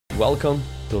Welcome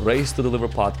to Race to Deliver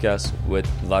podcast with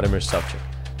Vladimir Savchuk.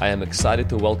 I am excited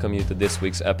to welcome you to this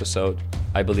week's episode.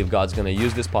 I believe God's going to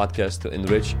use this podcast to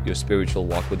enrich your spiritual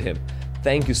walk with Him.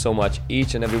 Thank you so much,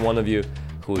 each and every one of you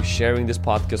who is sharing this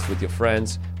podcast with your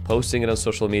friends, posting it on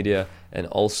social media, and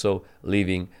also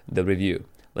leaving the review.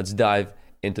 Let's dive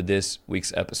into this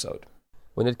week's episode.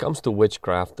 When it comes to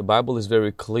witchcraft, the Bible is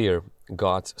very clear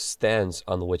God's stance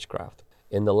on witchcraft.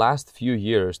 In the last few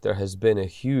years, there has been a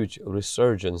huge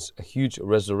resurgence, a huge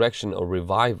resurrection or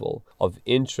revival of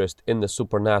interest in the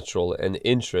supernatural and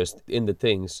interest in the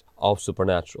things of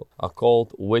supernatural.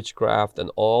 Occult, witchcraft,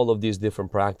 and all of these different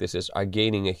practices are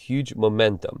gaining a huge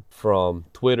momentum from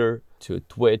Twitter to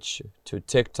Twitch to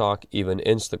TikTok, even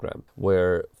Instagram,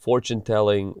 where fortune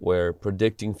telling, where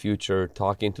predicting future,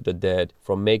 talking to the dead,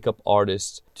 from makeup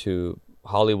artists to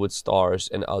Hollywood stars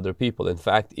and other people. In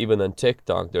fact, even on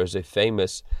TikTok, there's a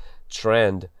famous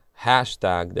trend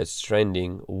hashtag that's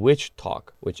trending, witch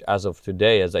talk, which as of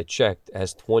today, as I checked,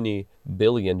 has 20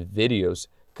 billion videos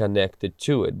connected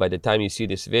to it. By the time you see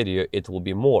this video, it will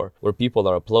be more, where people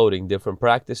are uploading different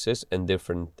practices and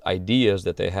different ideas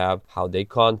that they have, how they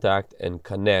contact and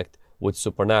connect with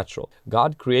supernatural.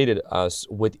 God created us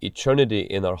with eternity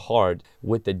in our heart,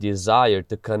 with the desire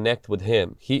to connect with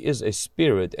Him. He is a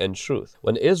spirit and truth.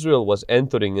 When Israel was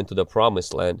entering into the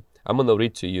promised land, I'm going to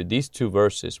read to you these two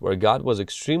verses where God was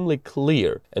extremely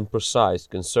clear and precise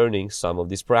concerning some of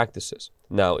these practices.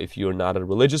 Now, if you're not a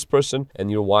religious person and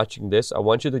you're watching this, I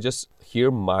want you to just hear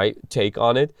my take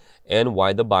on it and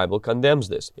why the Bible condemns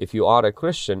this. If you are a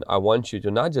Christian, I want you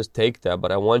to not just take that,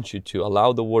 but I want you to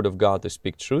allow the Word of God to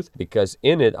speak truth, because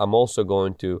in it, I'm also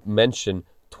going to mention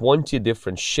 20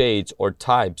 different shades or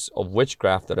types of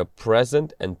witchcraft that are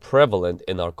present and prevalent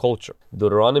in our culture.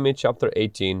 Deuteronomy chapter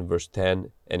 18, verse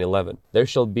 10 and 11. There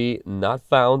shall be not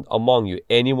found among you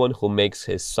anyone who makes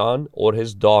his son or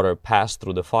his daughter pass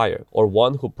through the fire, or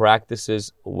one who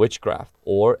practices witchcraft,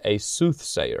 or a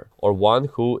soothsayer, or one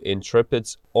who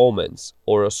interprets omens,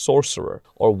 or a sorcerer,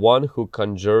 or one who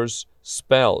conjures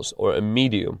spells, or a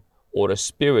medium, or a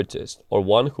spiritist, or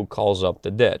one who calls up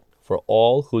the dead. For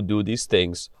all who do these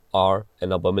things are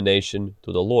an abomination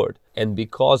to the Lord. And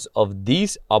because of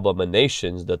these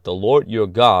abominations that the Lord your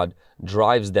God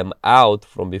drives them out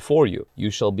from before you, you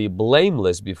shall be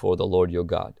blameless before the Lord your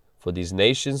God. For these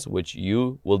nations which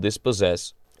you will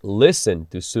dispossess, listen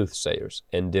to soothsayers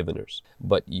and diviners.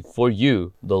 But for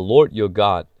you, the Lord your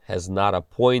God has not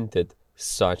appointed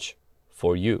such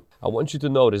for you. I want you to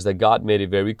notice that God made it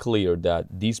very clear that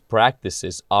these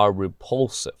practices are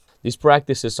repulsive. These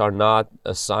practices are not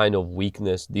a sign of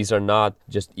weakness. These are not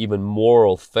just even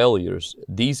moral failures.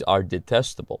 These are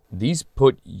detestable. These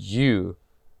put you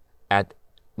at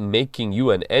making you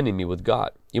an enemy with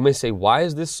God. You may say, why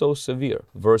is this so severe?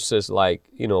 Versus like,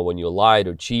 when you lied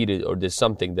or cheated or did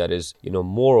something that is,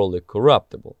 morally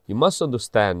corruptible. You must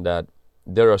understand that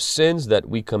there are sins that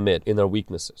we commit in our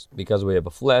weaknesses. Because we have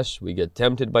a flesh, we get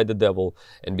tempted by the devil,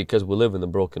 and because we live in a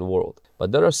broken world.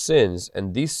 But there are sins,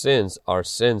 and these sins are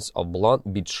sins of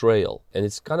blunt betrayal. And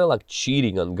it's kind of like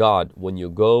cheating on God when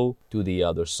you go to the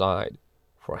other side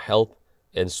for help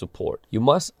and support. You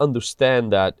must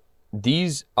understand that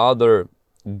these other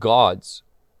gods,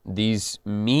 these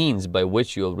means by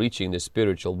which you are reaching the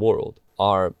spiritual world,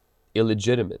 are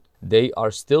illegitimate. They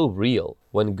are still real.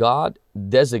 When God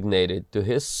designated to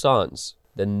His sons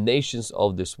the nations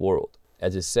of this world,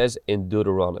 as it says in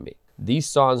Deuteronomy, these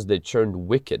sons, they turned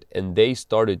wicked and they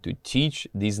started to teach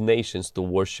these nations to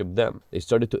worship them. They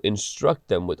started to instruct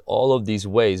them with all of these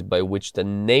ways by which the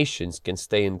nations can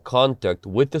stay in contact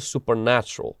with the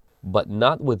supernatural, but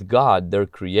not with God, their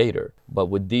creator, but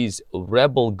with these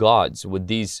rebel gods, with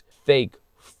these fake,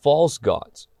 false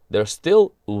gods. They're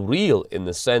still real in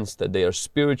the sense that they are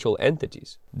spiritual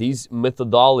entities. These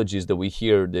methodologies that we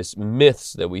hear, these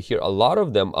myths that we hear, a lot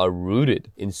of them are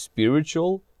rooted in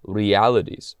spiritual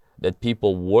realities that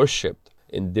people worshipped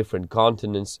in different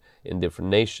continents, in different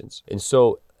nations. And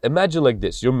so imagine like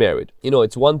this, you're married.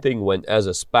 It's one thing when as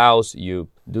a spouse you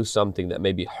do something that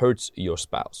maybe hurts your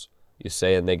spouse. You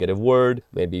say a negative word.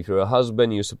 Maybe if you're a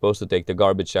husband, you're supposed to take the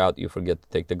garbage out. You forget to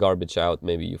take the garbage out.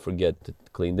 Maybe you forget to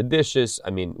clean the dishes.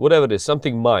 Whatever it is,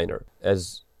 something minor.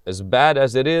 As bad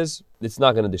as it is, it's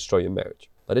not going to destroy your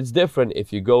marriage. But it's different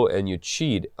if you go and you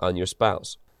cheat on your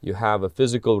spouse. You have a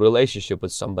physical relationship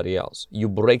with somebody else. You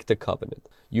break the covenant.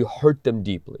 You hurt them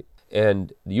deeply.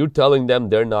 And you're telling them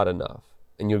they're not enough.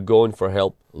 And you're going for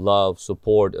help, love,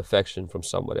 support, affection from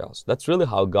somebody else. That's really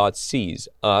how God sees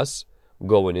us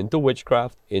going into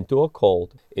witchcraft, into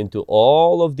occult, into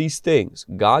all of these things.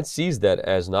 God sees that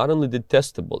as not only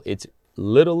detestable, it's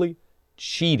literally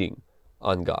cheating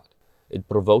on God. It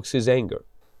provokes his anger.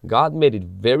 God made it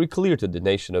very clear to the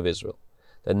nation of Israel.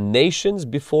 The nations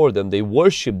before them, they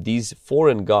worshiped these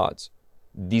foreign gods,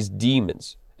 these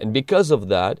demons. And because of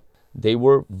that, they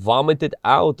were vomited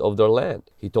out of their land.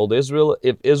 He told Israel,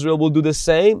 if Israel will do the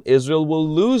same, Israel will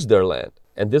lose their land.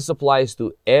 And this applies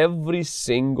to every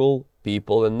single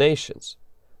people and nations.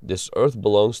 This earth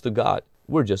belongs to God.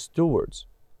 We're just stewards.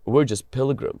 We're just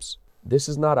pilgrims. This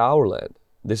is not our land.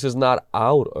 This is not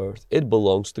our earth. It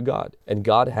belongs to God. And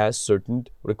God has certain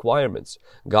requirements.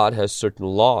 God has certain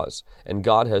laws. And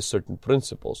God has certain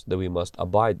principles that we must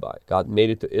abide by. God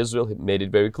made it to Israel. He made it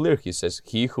very clear. He says,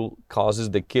 he who causes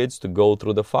the kids to go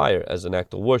through the fire as an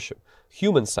act of worship.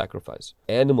 Human sacrifice,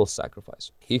 animal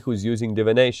sacrifice, he who's using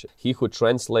divination, he who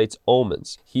translates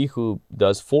omens, he who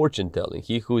does fortune telling,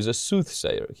 he who is a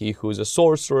soothsayer, he who is a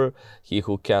sorcerer, he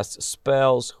who casts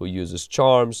spells, who uses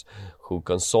charms, who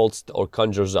consults or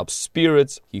conjures up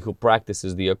spirits, he who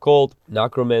practices the occult,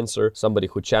 necromancer, somebody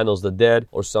who channels the dead,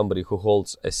 or somebody who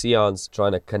holds a seance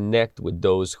trying to connect with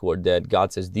those who are dead.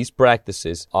 God says these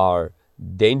practices are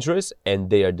dangerous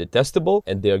and they are detestable,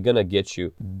 and they are gonna get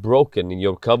you broken in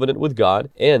your covenant with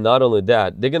God. And not only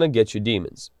that, they're gonna get you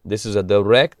demons. This is a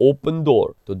direct open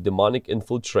door to demonic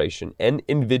infiltration and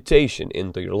invitation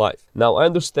into your life. Now, I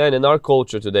understand in our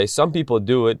culture today, some people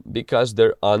do it because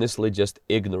they're honestly just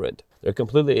ignorant. They're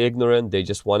completely ignorant. They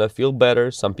just want to feel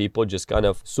better. Some people just kind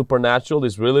of, supernatural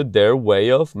is really their way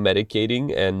of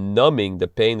medicating and numbing the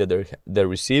pain that they're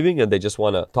receiving, and they just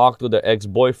want to talk to their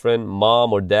ex-boyfriend,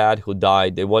 mom or dad who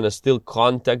died. They want to still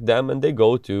contact them, and they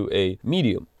go to a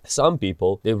medium. Some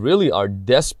people, they really are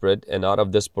desperate, and out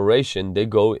of desperation, they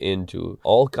go into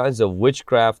all kinds of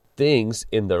witchcraft things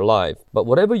in their life. But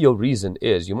whatever your reason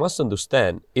is, you must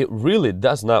understand, it really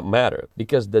does not matter,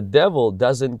 because the devil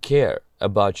doesn't care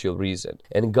about your reason.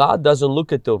 And God doesn't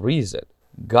look at the reason.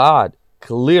 God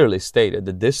clearly stated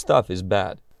that this stuff is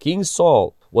bad. King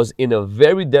Saul was in a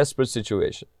very desperate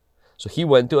situation. So he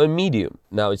went to a medium.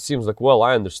 Now it seems like, well,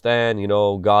 I understand,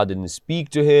 God didn't speak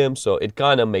to him, so it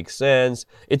kind of makes sense.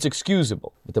 It's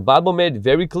excusable. But the Bible made it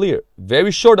very clear,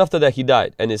 very short after that he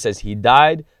died. And it says he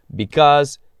died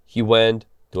because he went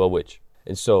to a witch.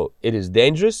 And so it is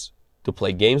dangerous to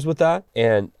play games with that.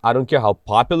 And I don't care how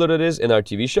popular it is in our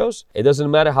TV shows. It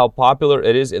doesn't matter how popular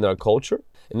it is in our culture.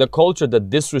 In the culture that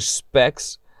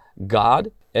disrespects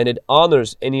God, and it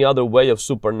honors any other way of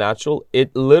supernatural,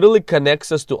 it literally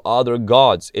connects us to other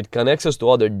gods. It connects us to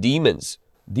other demons.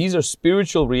 These are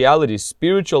spiritual realities,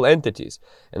 spiritual entities.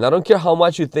 And I don't care how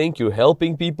much you think you're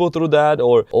helping people through that,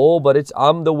 or, but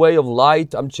I'm the way of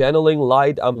light, I'm channeling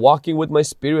light, I'm walking with my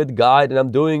spirit guide, and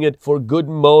I'm doing it for good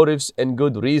motives and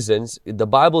good reasons. The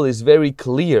Bible is very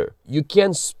clear. You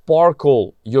can't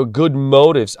sparkle your good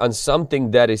motives on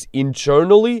something that is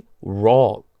internally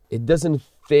wrong. It doesn't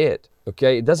fit.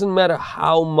 Okay, it doesn't matter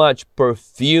how much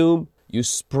perfume you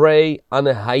spray on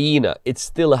a hyena, it's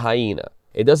still a hyena.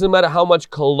 It doesn't matter how much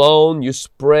cologne you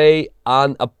spray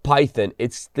on a python,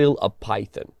 it's still a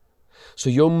python.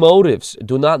 So your motives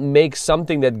do not make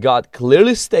something that God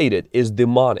clearly stated is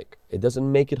demonic. It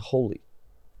doesn't make it holy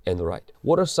and right.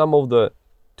 What are some of the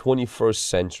 21st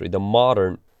century, the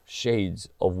modern shades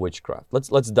of witchcraft?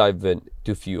 Let's dive into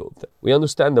a few of them. We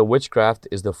understand that witchcraft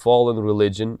is the fallen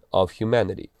religion of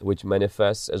humanity, which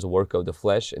manifests as a work of the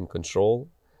flesh and control,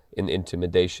 in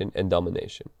intimidation and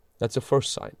domination. That's the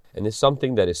first sign. And it's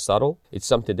something that is subtle. It's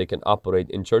something that can operate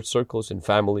in church circles, in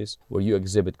families, where you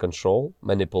exhibit control,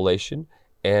 manipulation,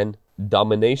 and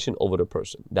domination over the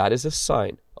person. That is a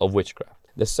sign of witchcraft.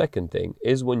 The second thing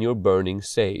is when you're burning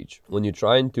sage. When you're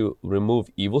trying to remove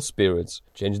evil spirits,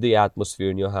 change the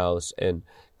atmosphere in your house, and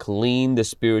clean the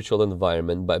spiritual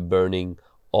environment by burning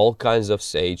all kinds of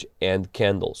sage and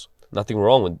candles. Nothing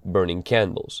wrong with burning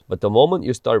candles. But the moment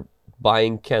you start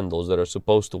buying candles that are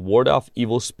supposed to ward off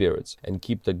evil spirits and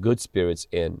keep the good spirits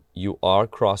in, you are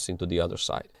crossing to the other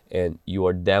side. And you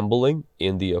are dabbling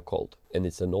in the occult. And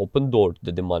it's an open door to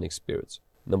the demonic spirits.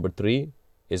 Number 3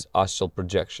 is astral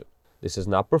projection. This is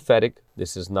not prophetic.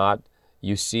 This is not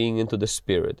you seeing into the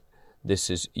spirit.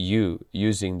 This is you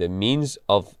using the means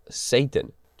of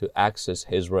Satan to access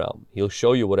his realm. He'll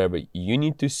show you whatever you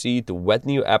need to see to whet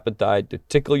your appetite, to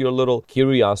tickle your little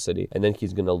curiosity, and then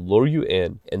he's going to lure you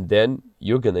in, and then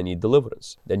you're going to need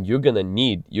deliverance. Then you're going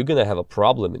to have a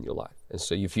problem in your life. And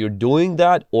so if you're doing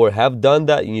that or have done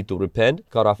that, you need to repent,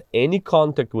 cut off any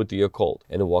contact with the occult,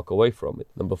 and walk away from it.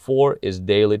 Number 4 is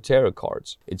daily tarot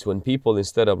cards. It's when people,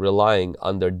 instead of relying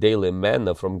on their daily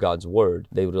manna from God's word,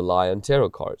 they rely on tarot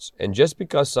cards. And just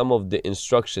because some of the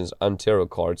instructions on tarot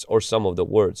cards or some of the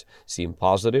words seem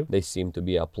positive, they seem to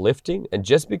be uplifting, and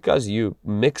just because you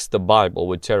mix the Bible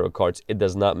with tarot cards, it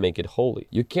does not make it holy.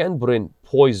 You can't bring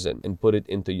poison and put it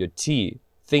into your tea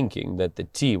thinking that the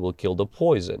tea will kill the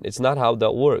poison. It's not how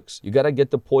that works. You got to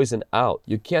get the poison out.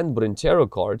 You can't bring tarot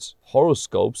cards,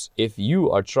 horoscopes, if you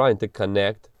are trying to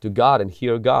connect to God and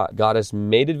hear God. God has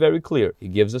made it very clear. He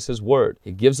gives us His word.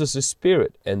 He gives us His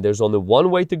spirit. And there's only one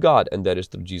way to God, and that is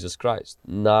through Jesus Christ,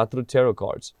 not through tarot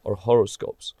cards or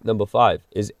horoscopes. Number 5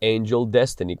 is angel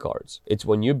destiny cards. It's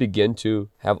when you begin to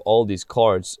have all these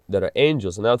cards that are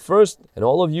angels. And at first, and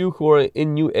all of you who are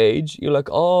in New Age, you're like,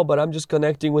 oh, but I'm just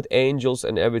connecting with angels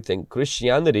and everything.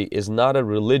 Christianity is not a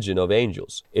religion of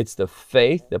angels. It's the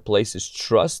faith that places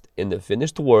trust in the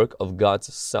finished work of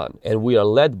God's Son. And we are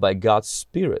led by God's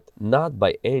Spirit, not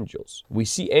by angels. We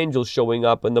see angels showing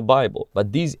up in the Bible,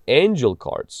 but these angel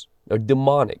cards are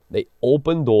demonic. They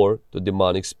open door to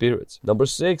demonic spirits. Number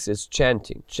 6 is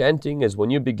chanting. Chanting is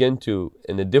when you begin to,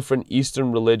 in the different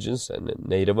Eastern religions and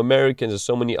Native Americans and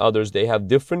so many others, they have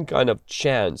different kind of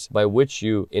chants by which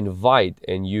you invite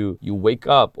and you wake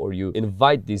up or you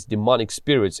invite these demonic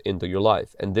spirits into your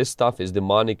life. And this stuff is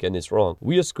demonic and it's wrong.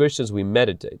 We as Christians, we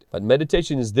meditate, but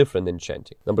meditation is different than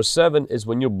chanting. Number 7 is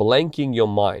when you're blanking your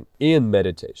mind in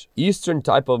meditation. Eastern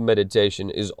type of meditation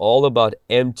is all about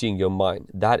emptying your mind.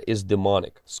 That is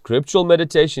demonic. Scriptural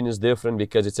meditation is different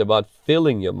because it's about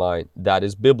filling your mind. That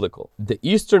is biblical. The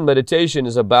Eastern meditation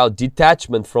is about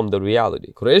detachment from the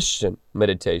reality. Christian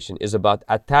meditation is about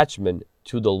attachment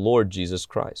to the Lord Jesus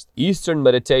Christ. Eastern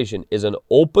meditation is an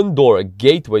open door, a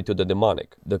gateway to the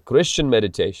demonic. The Christian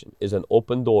meditation is an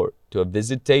open door to a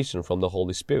visitation from the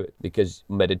Holy Spirit, because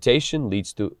meditation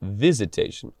leads to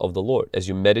visitation of the Lord as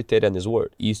you meditate on His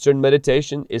Word. Eastern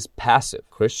meditation is passive.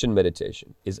 Christian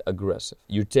meditation is aggressive.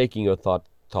 You're taking your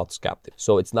thoughts captive.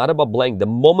 So it's not about blank. The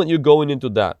moment you're going into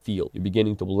that field, you're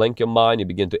beginning to blank your mind, you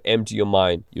begin to empty your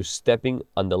mind, you're stepping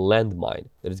on the landmine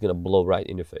that is going to blow right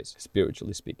in your face,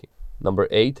 spiritually speaking. Number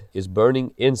 8 is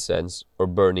burning incense or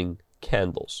burning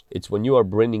candles. It's when you are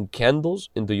bringing candles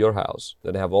into your house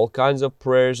that have all kinds of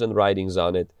prayers and writings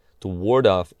on it to ward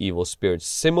off evil spirits,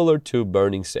 similar to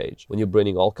burning sage. When you're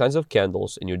burning all kinds of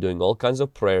candles and you're doing all kinds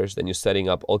of prayers, then you're setting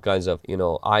up all kinds of,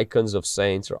 icons of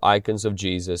saints or icons of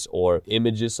Jesus or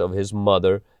images of His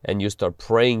mother, and you start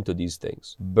praying to these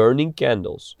things. Burning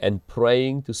candles and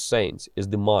praying to saints is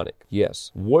demonic.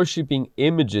 Yes, worshiping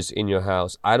images in your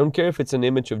house, I don't care if it's an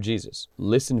image of Jesus.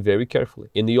 Listen very carefully.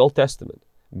 In the Old Testament,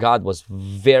 God was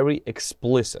very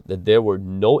explicit that there were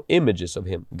no images of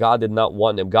Him. God did not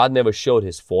want them. God never showed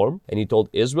His form. And He told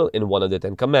Israel in one of the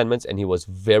 10 Commandments, and He was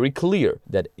very clear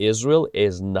that Israel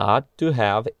is not to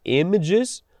have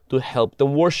images to help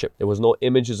them worship. There was no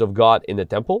images of God in the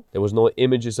temple. There was no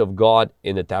images of God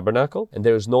in the tabernacle. And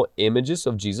there was no images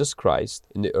of Jesus Christ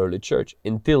in the early church.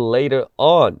 Until later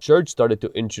on, church started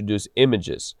to introduce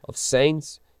images of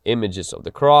saints, images of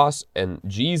the cross and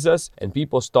Jesus, and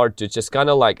people start to just kind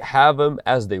of like have them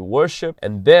as they worship.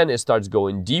 And then it starts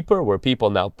going deeper where people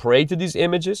now pray to these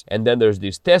images. And then there's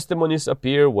these testimonies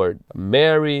appear where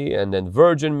Mary and then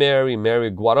Virgin Mary, Mary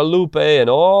Guadalupe,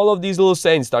 and all of these little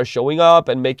saints start showing up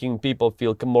and making people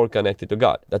feel more connected to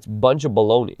God. That's a bunch of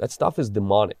baloney. That stuff is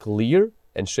demonic, clear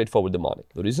and straightforward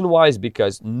demonic. The reason why is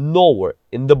because nowhere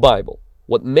in the Bible,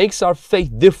 what makes our faith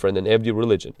different than every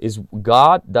religion is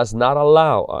God does not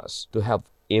allow us to have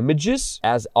images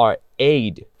as our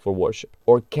aid for worship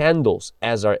or candles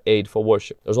as our aid for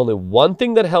worship. There's only one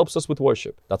thing that helps us with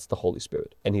worship. That's the Holy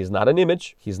Spirit. And He's not an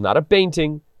image, He's not a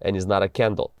painting, and He's not a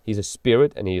candle. He's a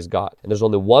spirit and He is God. And there's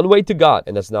only one way to God,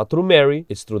 and that's not through Mary,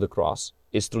 it's through the cross.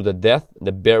 It's through the death,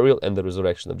 the burial, and the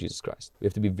resurrection of Jesus Christ. We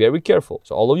have to be very careful.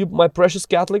 So all of you, my precious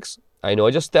Catholics, I know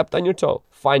I just stepped on your toe.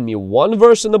 Find me one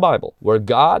verse in the Bible where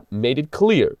God made it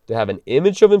clear to have an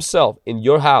image of Himself in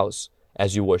your house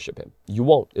as you worship Him. You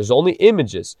won't. There's only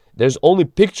images. There's only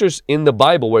pictures in the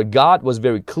Bible where God was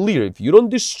very clear. If you don't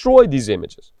destroy these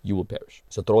images, you will perish.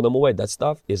 So throw them away. That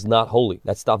stuff is not holy.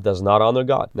 That stuff does not honor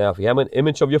God. Now, if you have an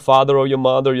image of your father or your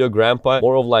mother, or your grandpa,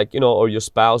 more of like, or your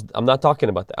spouse, I'm not talking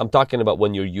about that. I'm talking about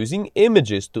when you're using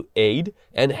images to aid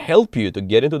and help you to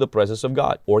get into the presence of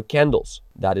God, or candles.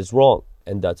 That is wrong,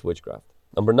 and that's witchcraft.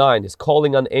 Number 9 is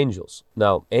calling on angels.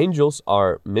 Now, angels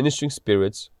are ministering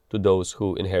spirits to those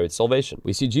who inherit salvation.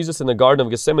 We see Jesus in the Garden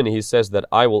of Gethsemane. He says that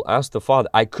I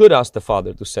could ask the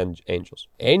Father to send angels.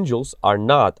 Angels are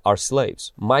not our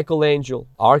slaves. Michael Angel,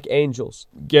 archangels,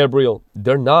 Gabriel,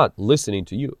 they're not listening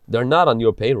to you. They're not on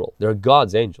your payroll. They're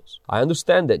God's angels. I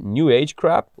understand that New Age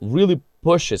crap really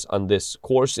pushes on this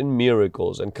Course in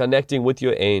Miracles and connecting with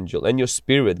your angel and your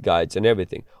spirit guides and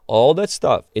everything. All that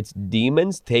stuff, it's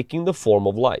demons taking the form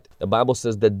of light. The Bible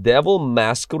says the devil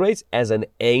masquerades as an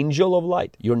angel of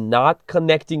light. You're not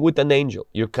connecting with an angel.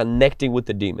 You're connecting with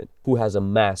the demon who has a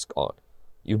mask on.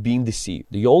 You're being deceived.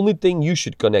 The only one you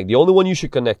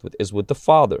should connect with is with the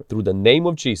Father through the name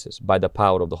of Jesus by the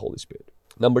power of the Holy Spirit.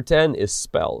 Number 10 is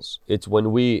spells. It's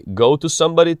when we go to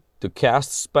somebody to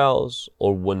cast spells,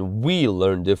 or when we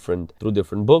learn through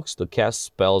different books to cast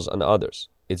spells on others.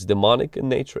 It's demonic in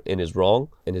nature and is wrong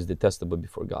and is detestable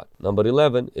before God. Number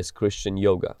 11 is Christian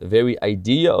yoga. The very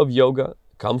idea of yoga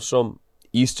comes from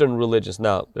Eastern religions.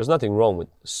 Now, there's nothing wrong with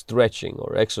stretching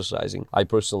or exercising. I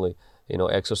personally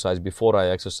exercise. Before I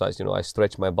exercise, I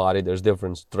stretch my body. There's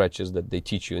different stretches that they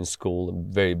teach you in school,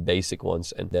 very basic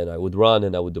ones. And then I would run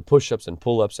and I would do push-ups and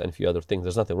pull-ups and a few other things.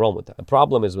 There's nothing wrong with that. The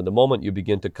problem is when the moment you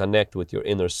begin to connect with your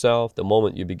inner self, the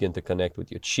moment you begin to connect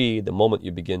with your chi, the moment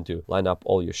you begin to line up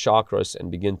all your chakras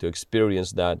and begin to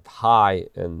experience that high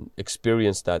and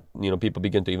experience that, people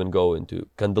begin to even go into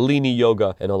Kundalini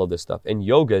yoga and all of this stuff. And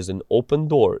yoga is an open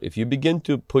door. If you begin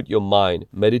to put your mind,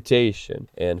 meditation,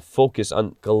 and focus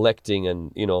on collecting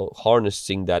and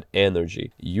harnessing that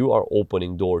energy, you are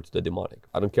opening door to the demonic.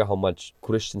 I don't care how much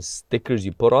Christian stickers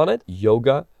you put on it.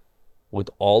 Yoga,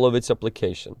 with all of its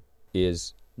application,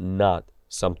 is not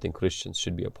something Christians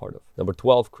should be a part of. Number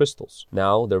 12, crystals.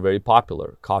 Now they're very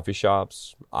popular. Coffee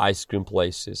shops, ice cream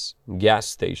places, gas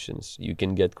stations, you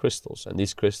can get crystals. And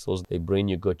these crystals, they bring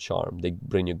you good charm. They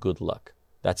bring you good luck.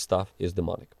 That stuff is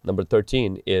demonic. Number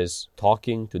 13 is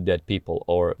talking to dead people,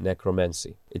 or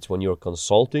necromancy. It's when you're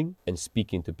consulting and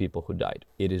speaking to people who died.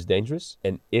 It is dangerous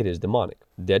and it is demonic.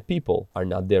 Dead people are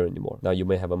not there anymore. Now, you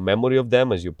may have a memory of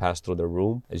them as you pass through the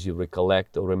room, as you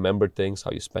recollect or remember things,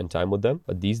 how you spend time with them.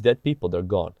 But these dead people, they're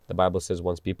gone. The Bible says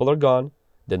once people are gone,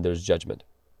 then there's judgment.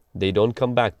 They don't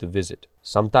come back to visit.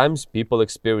 Sometimes people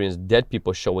experience dead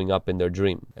people showing up in their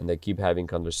dream, and they keep having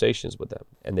conversations with them.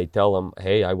 And they tell them,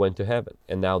 hey, I went to heaven.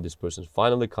 And now this person's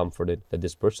finally comforted that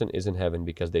this person is in heaven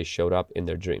because they showed up in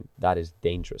their dream. That is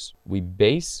dangerous. We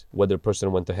base whether a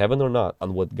person went to heaven or not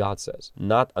on what God says,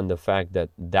 not on the fact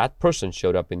that that person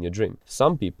showed up in your dream.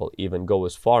 Some people even go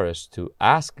as far as to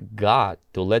ask God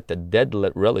to let the dead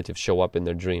relative show up in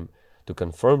their dream, to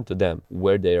confirm to them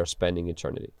where they are spending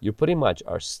eternity. You pretty much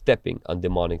are stepping on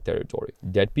demonic territory.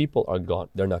 Dead people are gone.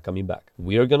 They're not coming back.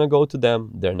 We are going to go to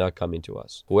them. They're not coming to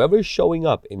us. Whoever is showing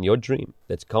up in your dream,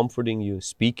 that's comforting you,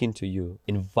 speaking to you,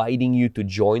 inviting you to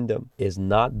join them, is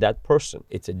not that person.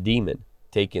 It's a demon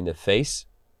taking the face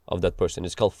of that person.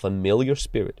 It's called familiar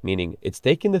spirit, meaning it's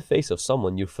taking the face of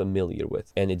someone you're familiar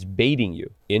with, and it's baiting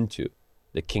you into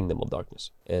the kingdom of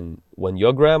darkness. And when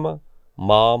your grandma,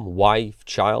 mom, wife,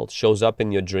 child shows up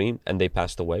in your dream and they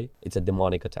passed away, it's a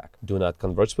demonic attack. Do not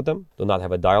converse with them. Do not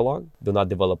have a dialogue. Do not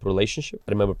develop a relationship.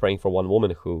 I remember praying for one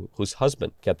woman whose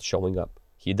husband kept showing up.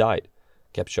 He died,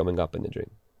 kept showing up in the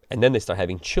dream. And then they start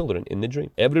having children in the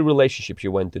dream. Every relationship she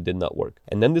went to did not work.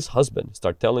 And then this husband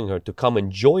started telling her to come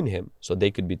and join him so they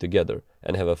could be together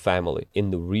and have a family in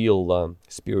the real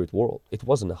spirit world. It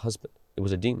wasn't a husband. It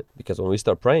was a demon. Because when we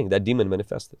start praying, that demon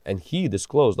manifested. And he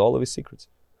disclosed all of his secrets.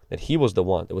 That he was the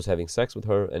one that was having sex with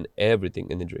her and everything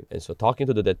in the dream. And so talking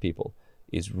to the dead people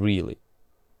is really,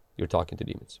 you're talking to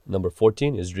demons. Number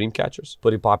 14 is dream catchers.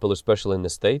 Pretty popular, especially in the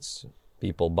States.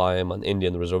 People buy them on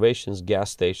Indian reservations, gas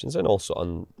stations, and also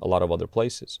on a lot of other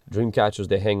places. Dream catchers,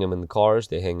 they hang them in cars,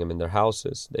 they hang them in their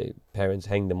houses. Parents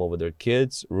hang them over their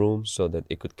kids' rooms so that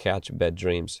it could catch bad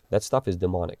dreams. That stuff is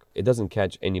demonic. It doesn't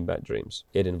catch any bad dreams.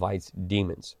 It invites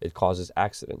demons. It causes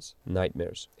accidents,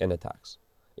 nightmares, and attacks.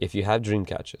 If you have dream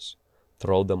catchers,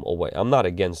 throw them away. I'm not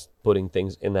against putting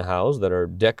things in the house that are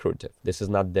decorative. This is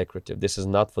not decorative. This is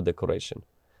not for decoration.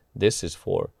 This is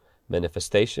for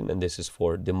manifestation, and this is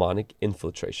for demonic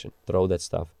infiltration. Throw that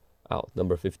stuff out.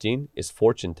 Number 15 is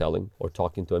fortune telling or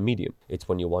talking to a medium. It's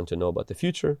when you want to know about the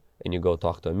future and you go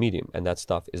talk to a medium, and that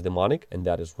stuff is demonic and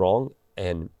that is wrong.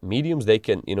 And mediums, they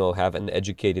can, have an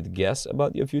educated guess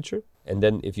about your future. And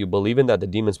then if you believe in that, the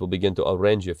demons will begin to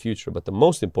arrange your future. But the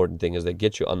most important thing is they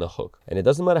get you on the hook. And it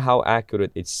doesn't matter how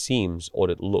accurate it seems or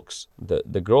it looks.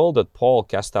 The girl that Paul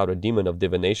cast out a demon of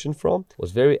divination from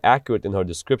was very accurate in her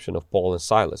description of Paul and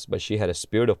Silas. But she had a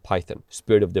spirit of Python,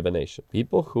 spirit of divination.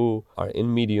 People who are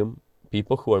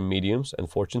mediums and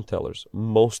fortune tellers,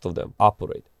 most of them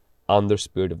operate under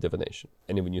spirit of divination.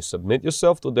 And when you submit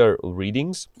yourself to their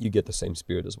readings, you get the same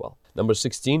spirit as well. Number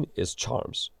 16 is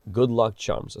charms. Good luck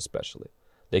charms especially.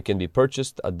 They can be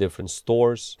purchased at different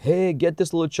stores. Hey, get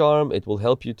this little charm. It will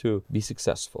help you to be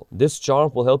successful. This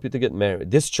charm will help you to get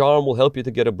married. This charm will help you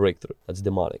to get a breakthrough. That's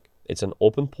demonic. It's an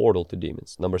open portal to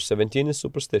demons. Number 17 is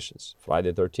superstitions.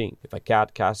 Friday 13. If a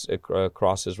cat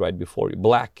crosses right before you,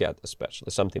 black cat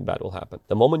especially, something bad will happen.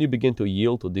 The moment you begin to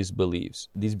yield to these beliefs,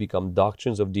 these become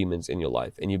doctrines of demons in your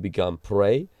life, and you become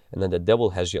prey, and then the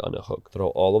devil has you on a hook. Throw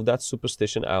all of that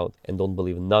superstition out and don't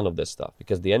believe none of this stuff,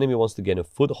 because the enemy wants to gain a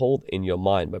foothold in your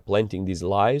mind by planting these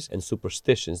lies and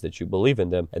superstitions that you believe in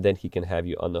them, and then he can have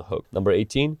you on the hook. Number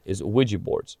 18 is Ouija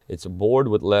boards. It's a board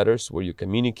with letters where you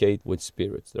communicate with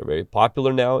spirits. They're very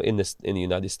popular now in the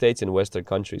United States and Western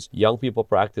countries. Young people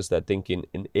practice that thinking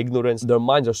in ignorance. Their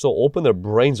minds are so open, their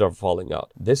brains are falling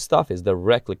out. This stuff is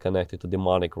directly connected to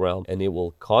demonic realm, and it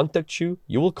will contact you.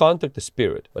 You will contact the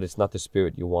spirit, but it's not the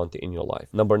spirit you want in your life.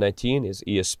 Number 19 is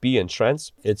ESP and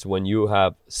trance. It's when you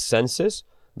have senses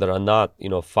that are not,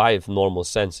 5 normal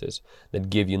senses that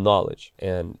give you knowledge.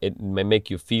 And it may make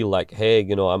you feel like, hey,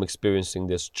 I'm experiencing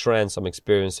this trance, I'm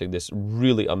experiencing this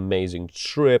really amazing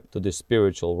trip to the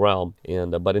spiritual realm.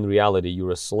 But in reality, you're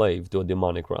a slave to a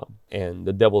demonic realm. And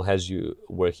the devil has you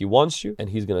where he wants you, and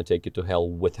he's going to take you to hell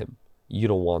with him. You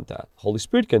don't want that. Holy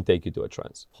Spirit can take you to a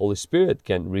trance. Holy Spirit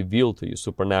can reveal to you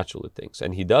supernaturally things,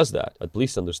 and he does that. But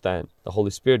please understand, the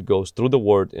Holy Spirit goes through the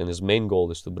Word, and his main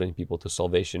goal is to bring people to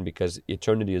salvation, because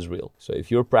eternity is real. So if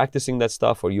you're practicing that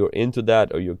stuff, or you're into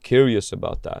that, or you're curious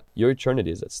about that, your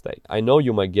eternity is at stake. I know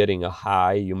you might getting a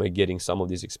high, you might getting some of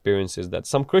these experiences that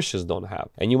some Christians don't have.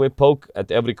 And you may poke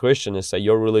at every Christian and say,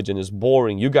 your religion is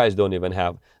boring. You guys don't even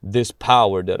have this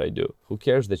power that I do. Who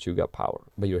cares that you got power?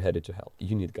 But you're headed to hell.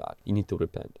 You need God. You need to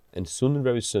repent. And soon and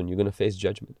very soon, you're going to face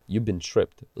judgment. You've been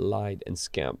tripped, lied, and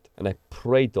scammed. And I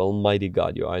pray to Almighty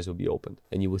God, your eyes will be opened,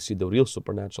 and you will see the real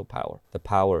supernatural power. The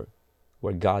power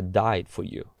where God died for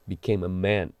you, became a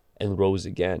man, and rose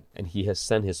again. And he has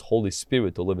sent his Holy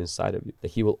Spirit to live inside of you.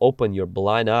 That he will open your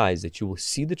blind eyes, that you will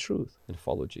see the truth and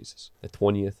follow Jesus. The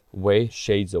 20th way,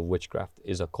 Shades of Witchcraft,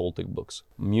 is occultic books.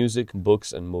 Music,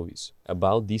 books, and movies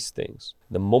about these things.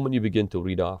 The moment you begin to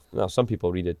read off, now some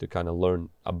people read it to kind of learn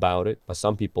about it, but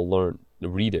some people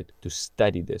read it to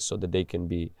study this so that they can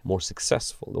be more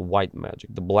successful. The white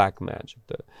magic, the black magic,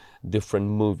 the different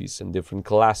movies and different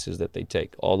classes that they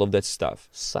take, all of that stuff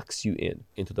sucks you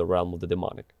into the realm of the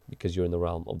demonic, because you're in the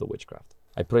realm of the witchcraft.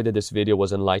 I pray that this video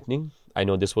was enlightening. I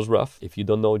know this was rough. If you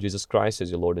don't know Jesus Christ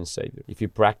as your Lord and Savior, if you're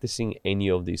practicing any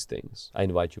of these things, I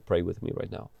invite you to pray with me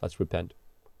right now. Let's repent.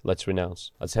 Let's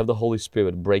renounce. Let's have the Holy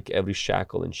Spirit break every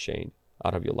shackle and chain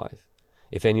out of your life.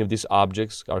 If any of these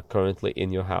objects are currently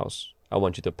in your house, I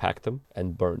want you to pack them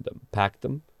and burn them. Pack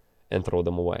them and throw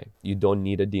them away. You don't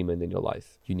need a demon in your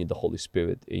life. You need the Holy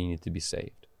Spirit, and you need to be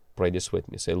saved. Pray this with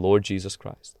me. Say, Lord Jesus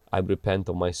Christ, I repent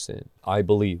of my sin. I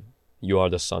believe you are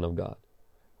the Son of God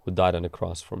who died on the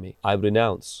cross for me. I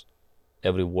renounce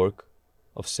every work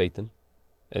of Satan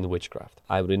and witchcraft.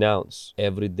 I renounce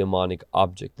every demonic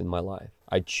object in my life.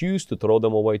 I choose to throw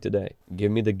them away today.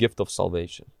 Give me the gift of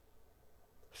salvation.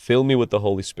 Fill me with the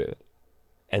Holy Spirit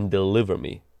and deliver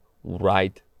me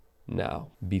right now.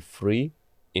 Be free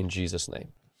in Jesus' name.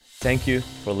 Thank you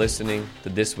for listening to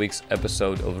this week's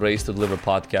episode of Raised to Deliver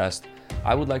podcast.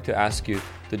 I would like to ask you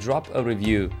to drop a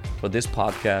review for this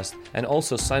podcast, and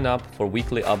also sign up for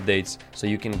weekly updates so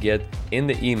you can get in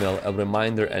the email a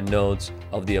reminder and notes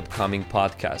of the upcoming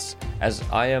podcasts. As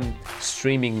I am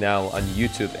streaming now on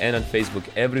YouTube and on Facebook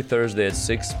every Thursday at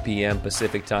 6 p.m.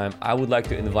 Pacific time, I would like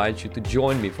to invite you to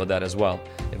join me for that as well.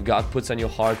 If God puts on your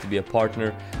heart to be a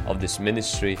partner of this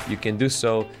ministry, you can do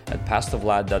so at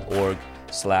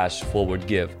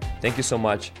pastorvlad.org/forwardgive. Thank you so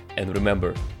much, and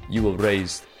remember, you were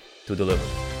raised to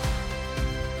deliver.